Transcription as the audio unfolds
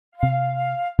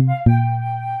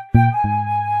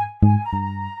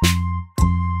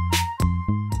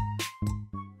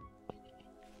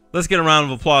Let's get a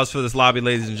round of applause for this lobby,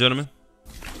 ladies and gentlemen.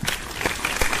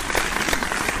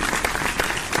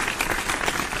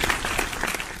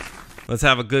 Let's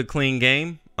have a good, clean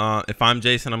game. If I'm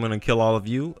Jason, I'm going to kill all of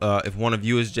you. If one of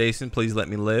you is Jason, please let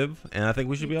me live. And I think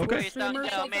we should be okay. Please don't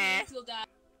kill me.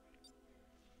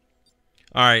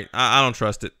 All right. I don't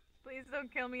trust it. Please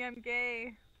don't kill me. I'm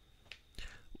gay.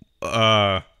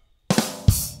 Okay.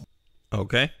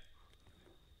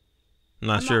 I'm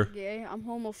I'm sure. not gay. I'm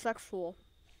homosexual.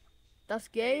 That's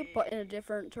gay, but in a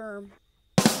different term.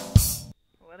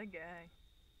 What a guy.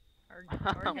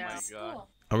 Oh my god.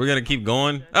 Are we going to keep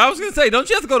going? I was going to say, don't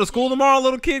you have to go to school tomorrow,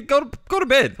 little kid? Go to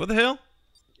bed. What the hell?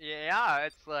 Yeah,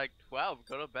 it's like 12.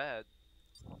 Go to bed.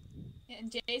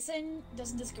 And Jason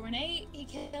doesn't discriminate. He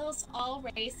kills all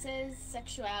races,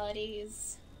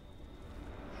 sexualities.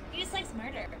 He just likes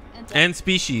murder. And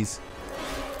species.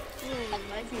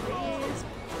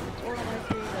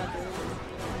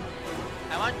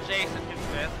 I want Jason to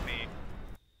with me.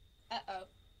 Uh-oh.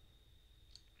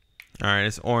 Alright,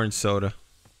 it's orange soda.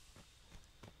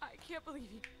 I can't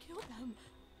believe you killed them.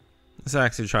 Let's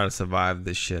actually try to survive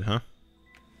this shit, huh?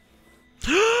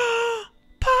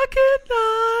 Pocket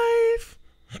knife!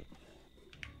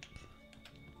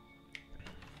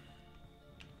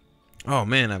 Oh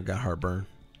man, I've got heartburn.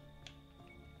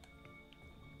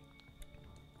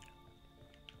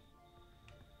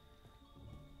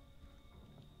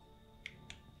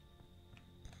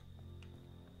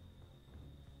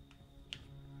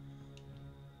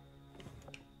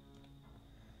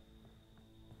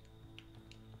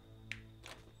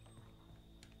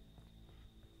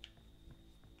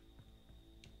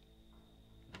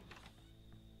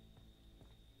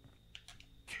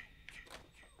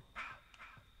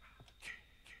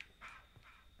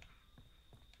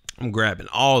 I'm grabbing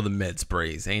all the med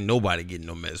sprays. Ain't nobody getting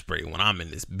no med spray when I'm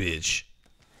in this bitch.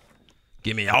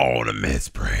 Give me all the med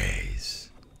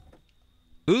sprays.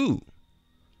 Ooh.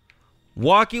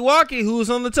 Walkie walkie,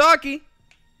 who's on the talkie?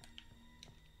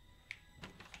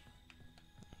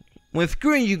 When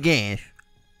screwing you guys.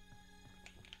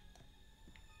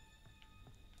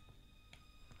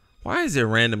 Why is there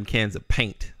random cans of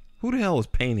paint? Who the hell is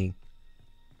painting?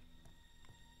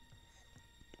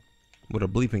 With a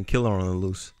bleeping killer on the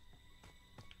loose.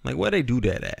 Like, where they do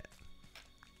that at?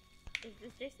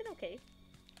 Is Jason okay?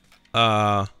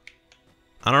 I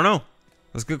don't know.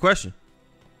 That's a good question.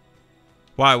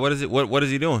 Why? What is it? What is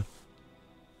he doing?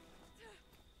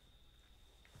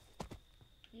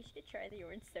 You should try the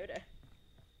orange soda.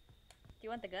 Do you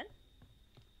want the gun?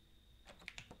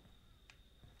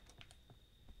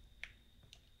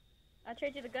 I'll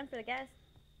trade you the gun for the gas.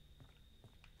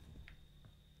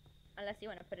 Unless you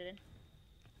want to put it in.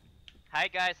 Hi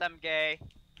guys, I'm gay.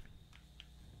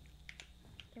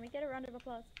 Can we get a round of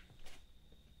applause?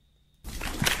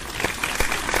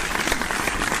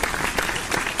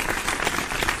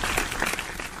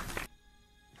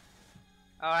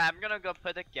 Alright, I'm gonna go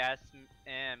put the gas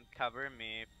and cover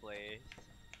me, please.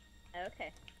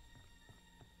 Okay.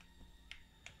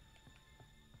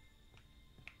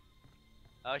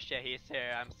 Oh shit, he's here.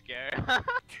 I'm scared.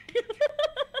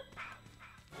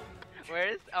 Where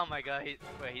is? Oh my god, he's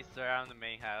around the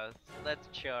main house. Let's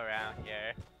chill around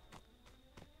here.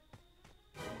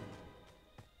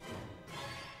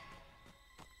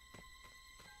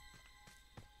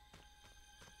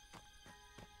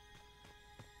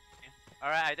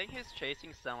 Alright, I think he's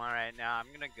chasing someone right now. I'm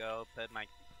gonna go put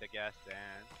the gas in.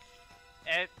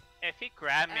 If he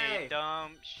grab me,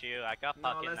 don't shoot. I got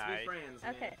fucking let's knife. be friends,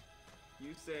 Okay. man.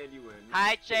 You said you were.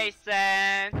 Hi,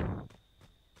 Jason.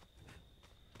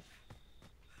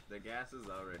 The gas is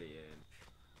already in.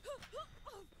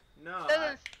 No,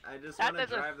 I just that want to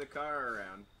doesn't- drive the car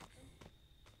around.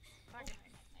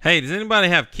 Hey, does anybody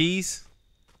have keys?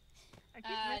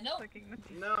 Nope.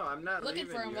 No, I'm not Looking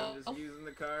leaving for you. him, I'm just well, using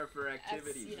the car for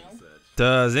activities you know. and such.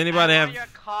 Does anybody I have? want your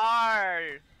car.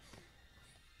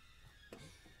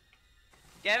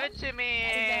 Give it to That's a gun with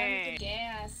me. the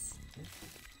gas.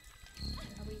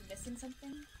 Are we missing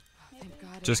something? Thank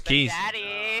God. Just But keys. Daddy.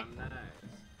 Oh, I'm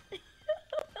nice.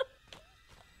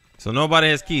 So nobody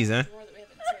has keys, eh? Door that we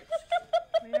haven't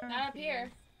searched. Not up here.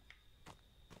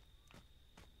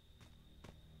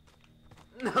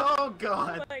 No,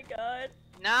 God. Oh my god.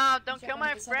 No, don't Check kill on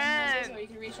my the southern houses, friend. or you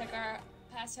can recheck our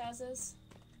past houses.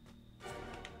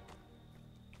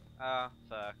 Oh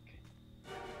fuck.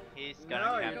 He's No,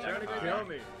 gonna you're have trying to car. kill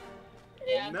me.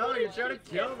 Yeah. No, you're trying to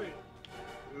kill me.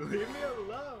 Leave me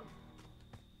alone.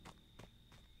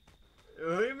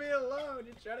 Leave me alone.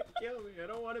 You're trying to kill me. I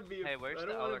don't want to be. Hey, where's I the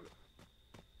don't wanna other?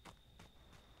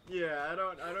 Yeah, I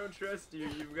don't trust you.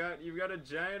 You've got a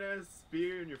giant ass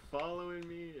spear and you're following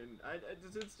me, and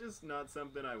it's just not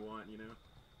something I want, you know.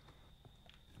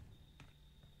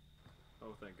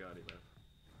 Oh, thank God he left.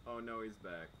 Oh no, he's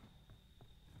back.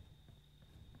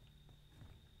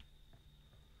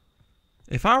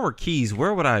 If I were Keys,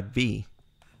 where would I be?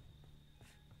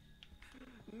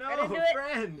 No, Gotta do it.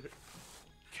 friend.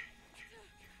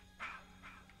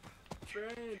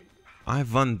 Friend. I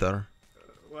wonder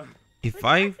What? if It was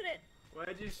I an accident.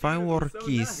 Why'd you shoot I him? were He's so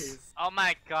Keys. nice. Oh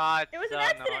my god, It was so an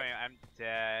accident. annoying. I'm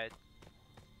dead.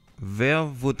 where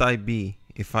would I be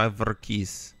if I were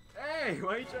Keys? Hey,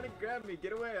 why are you trying to grab me?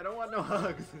 Get away! I don't want no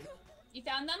hugs. You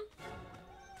found them?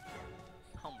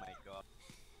 Oh my god.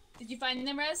 Did you find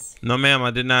them, Rose? No, ma'am,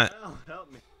 I did not. Oh,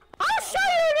 help me. I'll show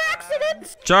you an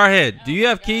accident. Jarhead, do Oh you my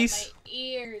have God, keys? My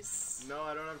ears. No,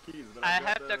 I don't have keys. But I I've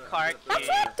got have the I've car got key. That's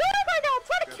what I'm doing right now. I'm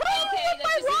trying to kill you Okay, with my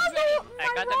that's just wrong ready. mouth. I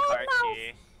got the car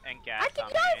key and gas I can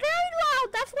on yell me. very loud.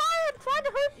 That's why I'm trying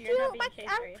to hurt You're you. not being chased,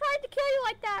 I'm are you? trying to kill you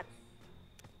like that.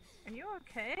 Are you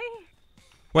okay?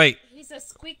 Wait, He's a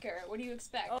squeaker. What do you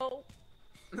expect? Oh,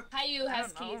 Hayu I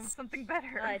has don't know. keys. Something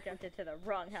better. I jumped into the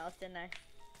wrong house, didn't I?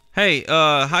 hey,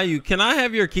 Hayu, can I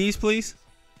have your keys, please?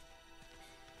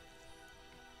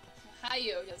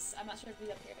 Hayu, because I'm not sure if he's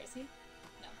up here. Is he?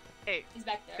 No. Hey, He's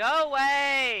back there. go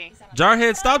away! He's not up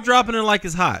Jarhead, stop dropping it like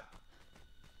it's hot.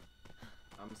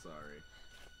 I'm sorry.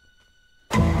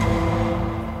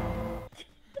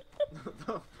 What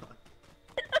the fuck?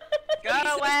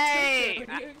 Go away!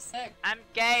 What do you expect? I'm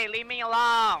gay, leave me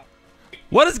alone!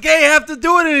 What does gay have to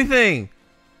do with anything?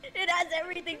 It has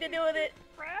everything to do with it.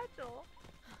 Fragile.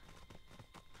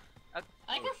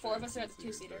 I think 4 of us are at the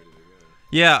 2-seater.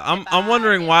 Yeah, I'm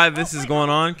wondering why this is going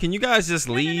on. Can you guys just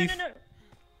No, leave? no, no, no,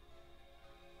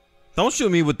 Don't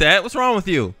shoot me with that. What's wrong with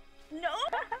you? no.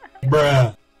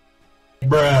 Bruh.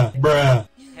 Bruh. Bruh.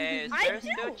 Hey, is I there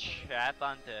still do. trap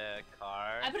on the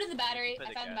car? I put in the battery. Put I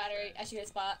the found the gas battery. in. I should get a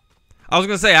spot. I was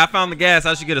gonna say I found the gas.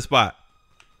 I should get a spot.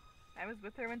 I was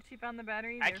with her when she found the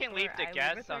battery. I can leave therefore the I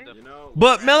gas with on her. the... You know.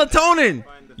 But melatonin,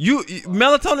 Find the you spot.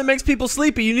 melatonin makes people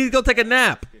sleepy. You need to go take a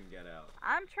nap. Can get out.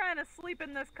 I'm trying to sleep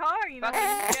in this car, you know. Fucking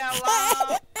get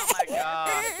alone! Oh my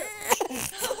god.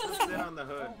 Just sit on the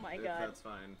hood. Oh my if God. That's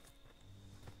fine.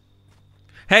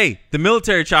 Hey, the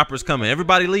military chopper's coming.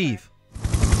 Everybody leave.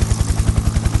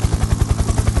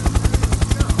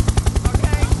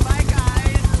 Okay, bye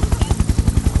guys.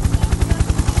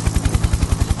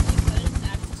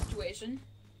 Active situation.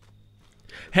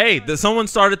 Hey, someone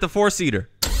started the 4-seater.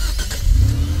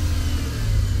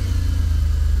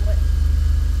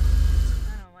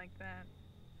 I don't like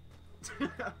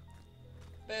that.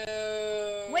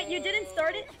 Boo. Wait, you didn't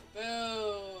start it?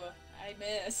 Boo. I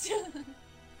missed.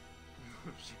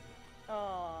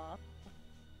 Aw.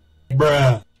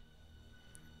 Bruh.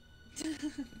 Oh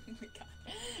my god.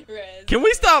 Riz. Can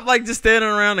we stop like just standing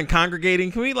around and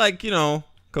congregating? Can we like, you know,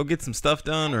 go get some stuff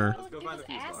done or? Let's go Give find us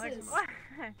the fuse box. asses. What?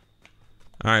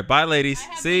 All right, bye, ladies. I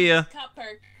have See ya. the Cup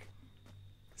perk.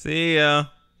 See ya.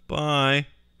 Bye.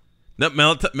 No,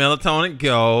 melatonin.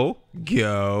 Go.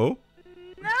 Go.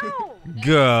 No!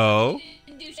 Go.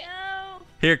 Didn't do shit. No.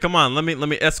 Here, come on. Let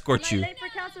me escort Am I you. late for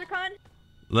Counselor Khan?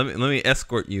 Let me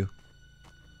escort you.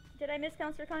 Did I miss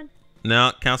Counselor Khan?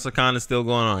 No, Counselor Khan is still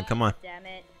going on. Come on. Damn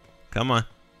it. Come on.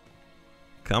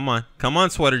 Come on. Come on,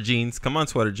 sweater jeans. Come on,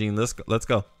 sweater jeans. Let's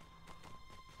go.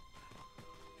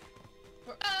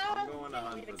 I'm going to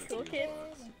hunt for the Cool fuse kid.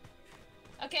 box.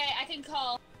 Okay, I can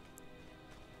call.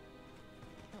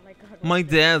 Oh my god. My what's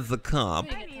this? dad's a cop.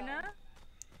 Hi, Nina.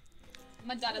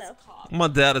 My dad is Hello. a cop. My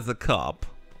dad is a cop.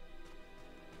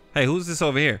 Hey, who's this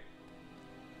over here?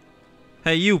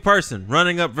 Hey, you person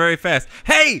running up very fast.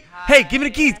 Hey, hey, give me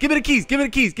the keys. Give me the keys. Give me the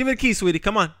keys. Give me the keys, sweetie.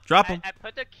 Come on, drop them. I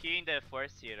put the key in the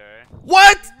 4-seater.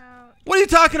 What? How- What are you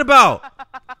talking about?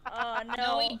 Oh no.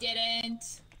 No, he didn't.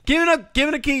 Give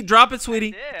me the key. Drop it,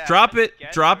 sweetie. did. I Drop just it.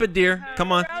 guessed Drop it. it, dear.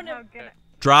 Come on. Around him. No, get,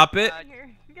 Drop it. here.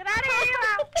 Get out of here, you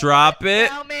out. Drop it.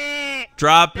 Kill me!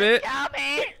 Drop it. Kill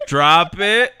me! Drop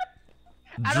it.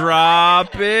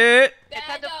 Drop it. It's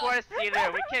at the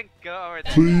 4-seater. We can go over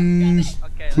there. Please.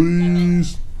 Okay,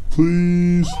 Please.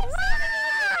 Please.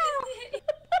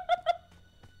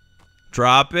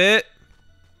 Drop it.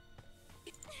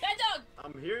 Bad dog.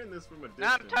 I'm hearing this from a distance. No,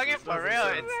 I'm talking This for doesn't real.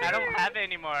 sound I don't safe. have it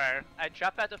anymore. I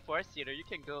dropped at the 4-seater. You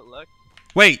can go look.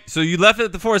 Wait, so you left it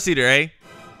at the 4-seater, eh?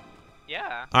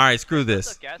 Yeah. All right, screw There's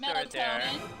this. a gas over there.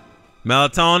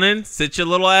 Melatonin. Melatonin, sit your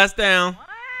little ass down. What?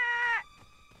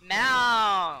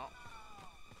 Now.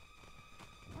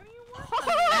 What do you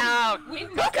want? Now. We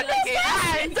Look at the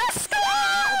guys.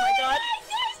 Oh my god. Guys,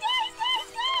 guys, guys, guys,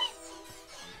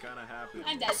 guys. kind of happened.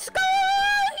 I'm dead.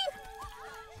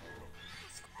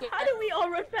 How do we all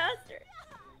run faster?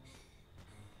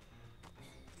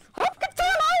 Hope gets our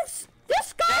lives!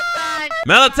 This guy!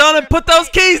 Melatonin, put those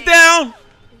keys down!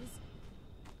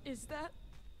 Is that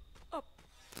a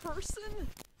person?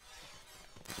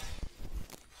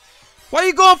 Why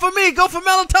you going for me? Go for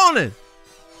Melatonin!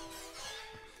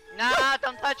 No,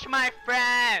 don't touch my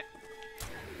friend.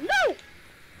 No!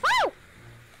 Oh!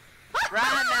 Run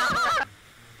now.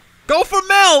 Go for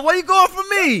Mel! Why you going for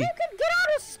me? You can get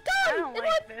out of stun don't in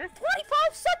like like this. 25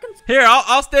 seconds! Here,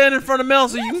 I'll stand in front of Mel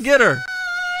so you can get her.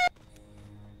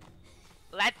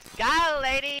 Let's go,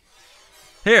 lady.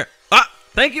 Here. Ah,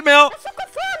 thank you, Mel. That's a good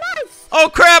for our lives! Oh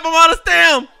crap, I'm out of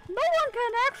stam. No one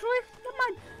can actually. Never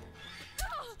mind.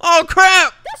 Oh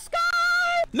crap. This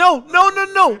guy! No, no, no,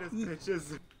 no.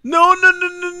 Bitches. No, no, no,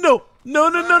 no, no. No,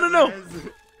 no, no, no, no.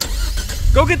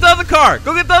 Guys. Go get the other car.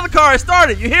 Go get the other car. I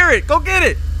started. You hear it. Go get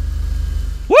it.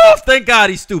 Woo! Thank God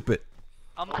he's stupid.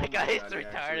 Oh my God, he's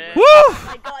retarded. Woo! Oh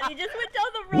my god, he just went down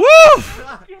the road. Woo!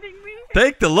 Are you kidding me?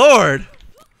 Thank the Lord.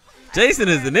 Jason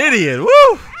is an idiot.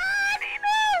 Woo!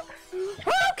 Who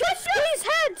can see these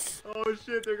heads? Oh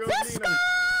shit, there goes This Nina.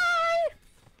 guy!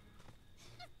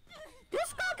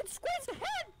 This guy can squeeze a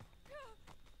head!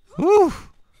 Woo!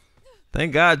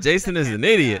 Thank God Jason is an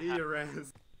idiot. He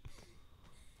arrests.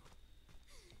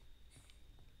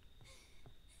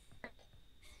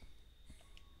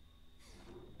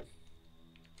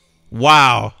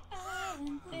 Wow.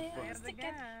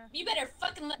 You better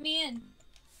fucking let me in.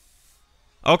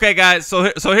 Okay, guys. So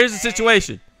here's the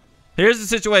situation. Here's the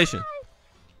situation.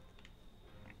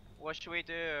 What should we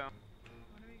do?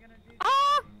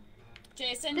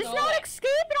 Jason, There's go no away. escape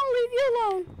and I'll leave you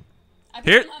alone. I put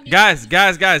Here, him on mute.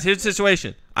 guys. Here's the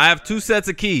situation. I have 2 sets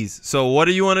of keys. So what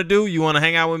do you want to do? You want to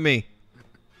hang out with me?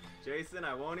 Jason,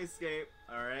 I won't escape,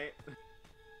 alright?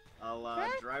 I'll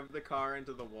drive the car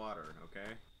into the water,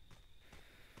 okay?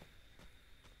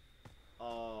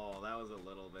 Oh, that was a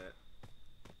little bit.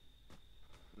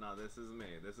 No, this is me.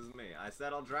 This is me. I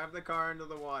said I'll drive the car into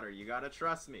the water. You gotta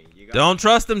trust me. You gotta, Don't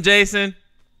trust him, Jason.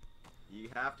 You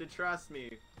have to trust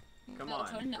me. Come No, on,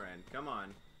 Tony, no. friend. Come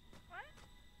on.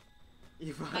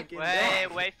 You fucking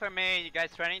Wait for me. You guys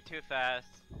running too fast.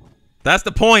 That's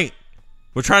the point.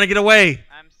 We're trying to get away.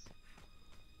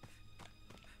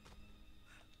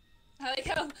 I like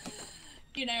how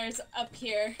Gunar's up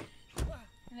here.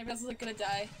 And everyone's like gonna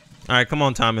die. All right, come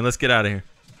on, Tommy. Let's get out of here.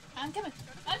 I'm coming.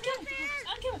 I'm coming.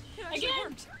 I'm coming.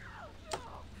 Again.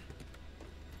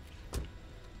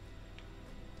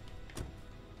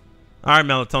 All right,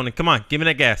 Melatonin. Come on. Give me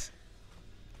that gas.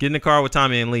 Get in the car with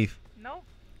Tommy and leave. Nope.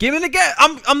 Give me the gas.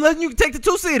 I'm letting you take the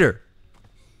 2-seater.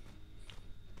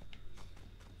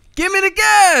 Give me the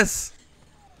gas.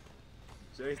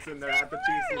 Jason, they're at the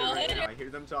 2-seater I'll right hit now. her. I hear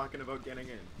them talking about getting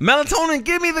in. Melatonin,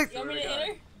 give me the. You want me to hit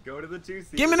her? Go to the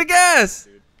 2-seater. Give me the gas.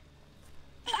 Dude.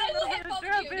 I will hit both of you.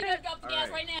 You're gonna drop the gas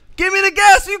Alright. right now. Give me the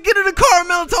gas. You get in the car,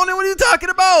 Melatonin. What are you talking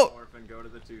about? Orphan, go to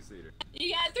the 2-seater.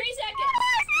 You got 3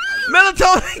 seconds.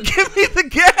 Melatonin, give me the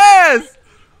gas.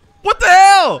 What the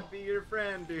hell? Be your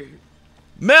friend, dude.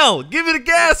 Mel, give me the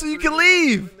gas so you can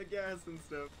leave. Giving the gas and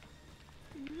stuff.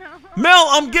 No. Mel,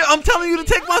 I'm telling you to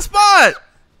take my spot.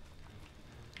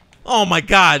 Oh my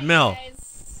God, Mel.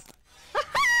 Guys.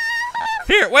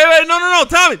 Here, wait, no,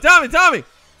 Tommy.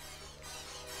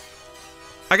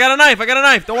 I got a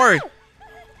knife. Don't worry.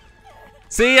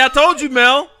 See, I told you,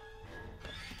 Mel.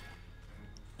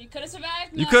 You could have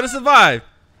survived. You No. could have survived.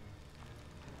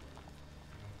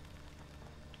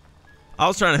 I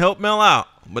was trying to help Mel out,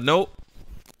 but nope.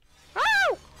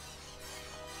 Oh!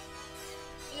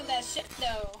 Look at that shit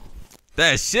though.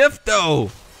 That shift though.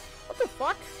 What the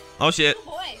fuck? Oh shit. Oh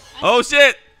boy. Oh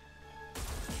shit.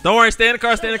 Don't worry. Stay in the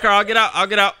car. I'll get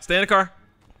out. Stay in the car.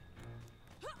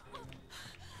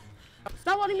 It's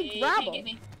not letting me You grab can't get him.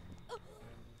 me.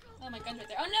 Oh, my gun's right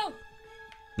there. Oh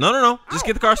No. no. Just Ow,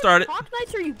 get the car started. How many Hawk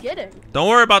Knights are you getting? Don't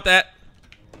worry about that.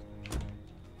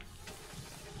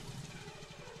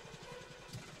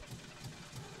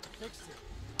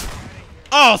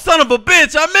 Oh, son of a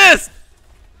bitch. I missed.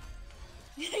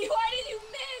 Why did you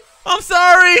miss? I'm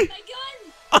sorry. My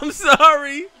gun. I'm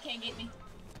sorry. You can't get me.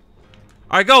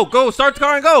 All right, go. Start the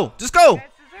car and go. Just go. You guys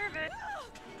deserve it.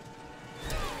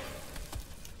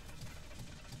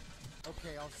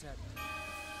 Okay, all set.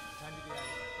 Time to get out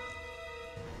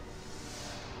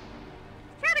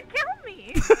of here. Trying to kill me.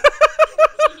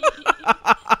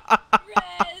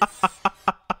 Rez.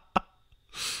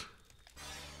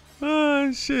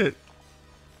 Oh, shit.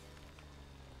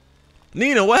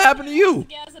 Nina, what happened to you?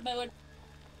 Gas about. He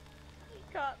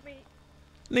caught me.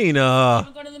 Nina.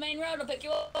 I'm going to the main road. I'll pick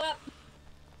you up.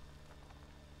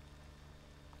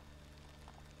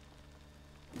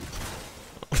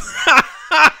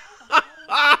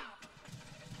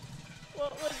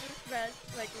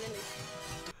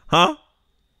 Huh?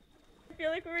 I feel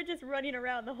like we were just running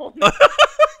around the whole night.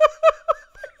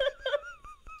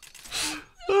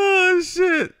 Oh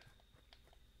shit!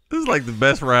 This is like the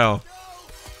best round.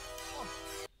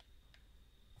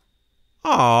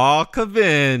 Aw,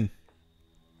 Kevin.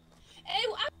 Hey,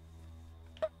 I'm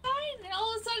fine, and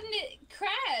all of a sudden it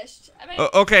crashed. I mean,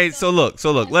 Okay, so look.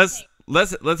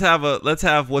 Let's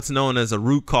have what's known as a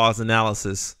root cause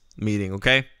analysis meeting.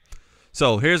 Okay.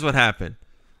 So here's what happened.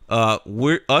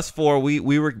 We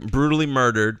were brutally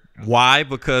murdered. Why?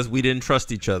 Because we didn't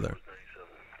trust each other.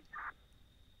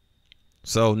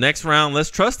 So next round, let's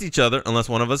trust each other unless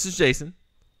one of us is Jason.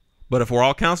 But if we're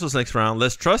all counselors next round,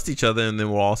 let's trust each other and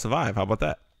then we'll all survive. How about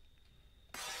that?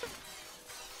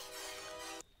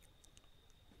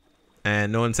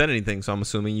 And no one said anything, so I'm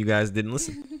assuming you guys didn't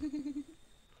listen.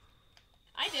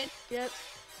 I did. Yep.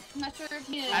 I'm not sure if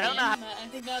you did. I don't know. But I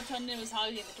think Melatonin was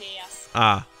hogging the chaos.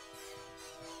 Ah.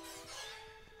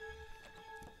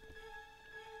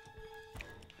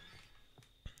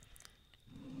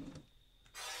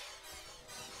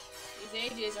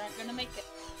 These ages aren't gonna make it.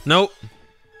 Nope.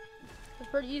 It's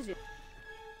pretty easy.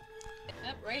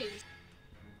 Yep, raised.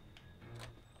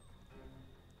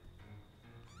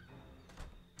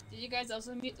 Did you guys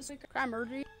also mute this week? Can I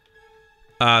murder you?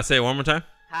 Say it one more time.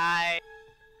 Hi.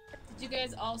 Did you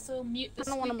guys also mute I this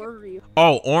don't want to speaker? murder you.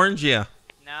 Oh, orange, yeah.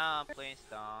 No, please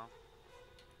don't.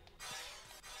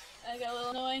 That got a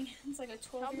little annoying. It's like a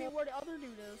 12 Tell me year old. where the other dude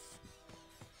is.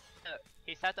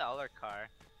 He's at the other car.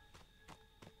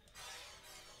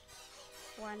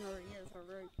 Oh, I know where he is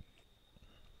already.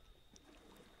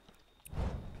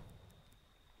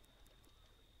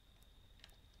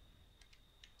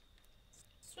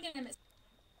 Swing and a miss.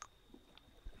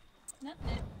 Nope,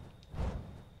 nope.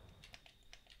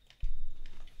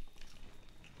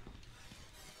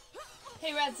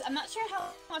 Hey Reds, I'm not sure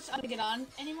how much I'm gonna get on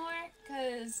anymore,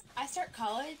 because I start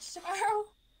college tomorrow.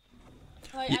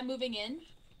 Like, I'm moving in.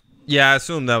 Yeah, I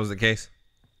assumed that was the case.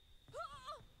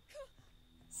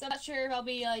 So I'm not sure if I'll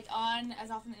be, like, on as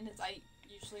often as I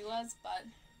usually was, but...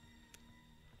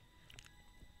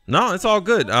 No, it's all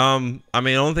good. I mean,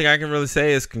 the only thing I can really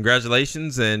say is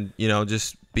congratulations and, you know,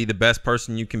 just be the best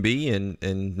person you can be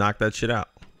and knock that shit out.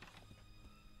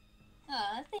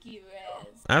 Aw, thank you,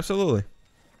 Reds. Absolutely.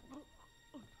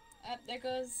 There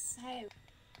goes... Hey.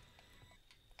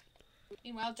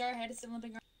 Meanwhile, Jarhead is still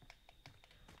limping around.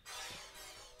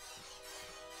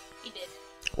 He did.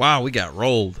 Wow, we got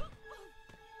rolled.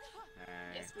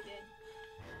 Yes, we did.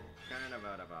 Kind of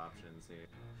out of options here.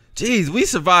 Jeez, we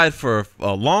survived for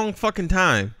a long fucking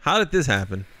time. How did this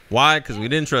happen? Why? Because we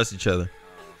didn't trust each other.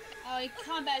 Oh,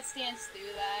 combat stance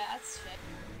through that. That's shit.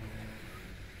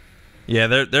 Yeah,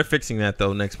 they're fixing that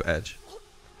though next badge.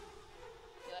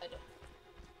 Good.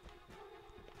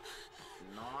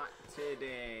 Not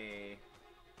today.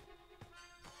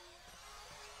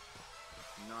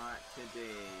 Not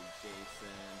today,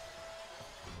 Jason.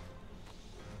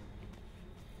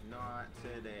 Not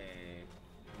today.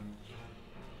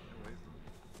 Get away from me.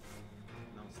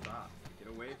 No, stop. Get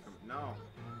away from me. No.